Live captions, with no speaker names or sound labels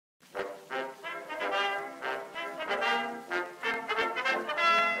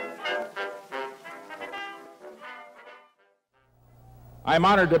I'm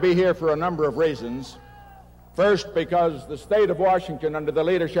honored to be here for a number of reasons. First, because the state of Washington, under the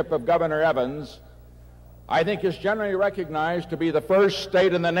leadership of Governor Evans, I think is generally recognized to be the first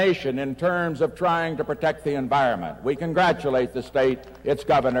state in the nation in terms of trying to protect the environment. We congratulate the state, its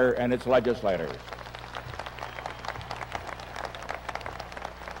governor, and its legislators.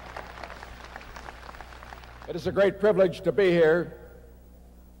 It is a great privilege to be here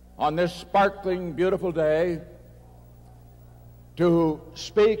on this sparkling, beautiful day to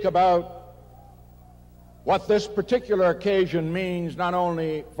speak about what this particular occasion means not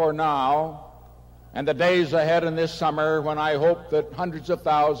only for now and the days ahead in this summer when I hope that hundreds of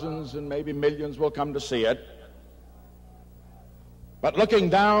thousands and maybe millions will come to see it, but looking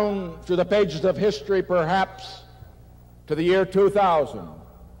down through the pages of history perhaps to the year 2000,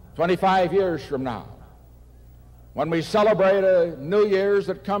 25 years from now, when we celebrate a New Year's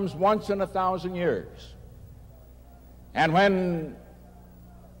that comes once in 1,000 years. And when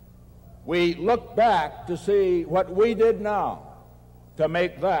we look back to see what we did now to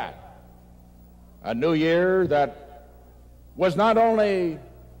make that a new year that was not only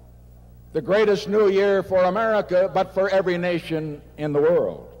the greatest new year for America, but for every nation in the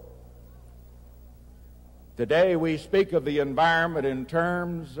world. Today we speak of the environment in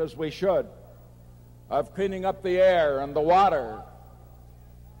terms, as we should, of cleaning up the air and the water,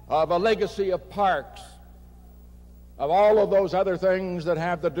 of a legacy of parks, of all of those other things that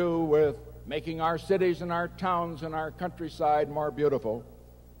have to do with making our cities and our towns and our countryside more beautiful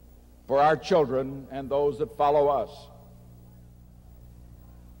for our children and those that follow us.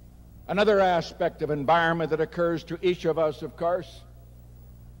 Another aspect of environment that occurs to each of us, of course,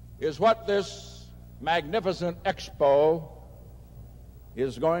 is what this magnificent Expo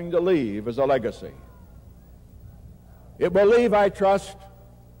is going to leave as a legacy. It will leave, I trust,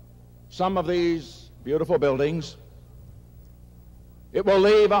 some of these beautiful buildings. It will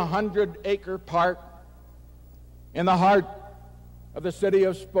leave a 100-acre park in the heart of the city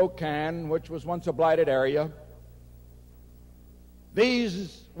of Spokane, which was once a blighted area.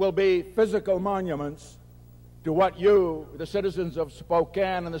 These will be physical monuments to what you, the citizens of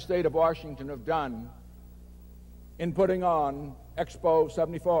Spokane and the state of Washington, have done in putting on Expo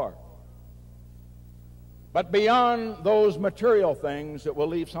 74. But beyond those material things, it will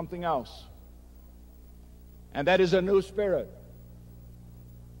leave something else, and that is a new spirit.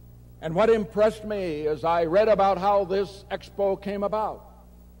 And what impressed me as I read about how this Expo came about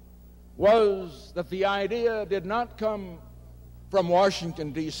was that the idea did not come from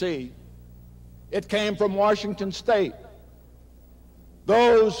Washington, D.C. It came from Washington State.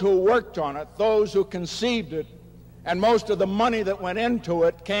 Those who worked on it, those who conceived it, and most of the money that went into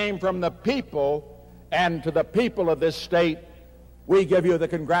it came from the people. And to the people of this state, we give you the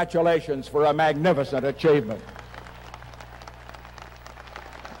congratulations for a magnificent achievement.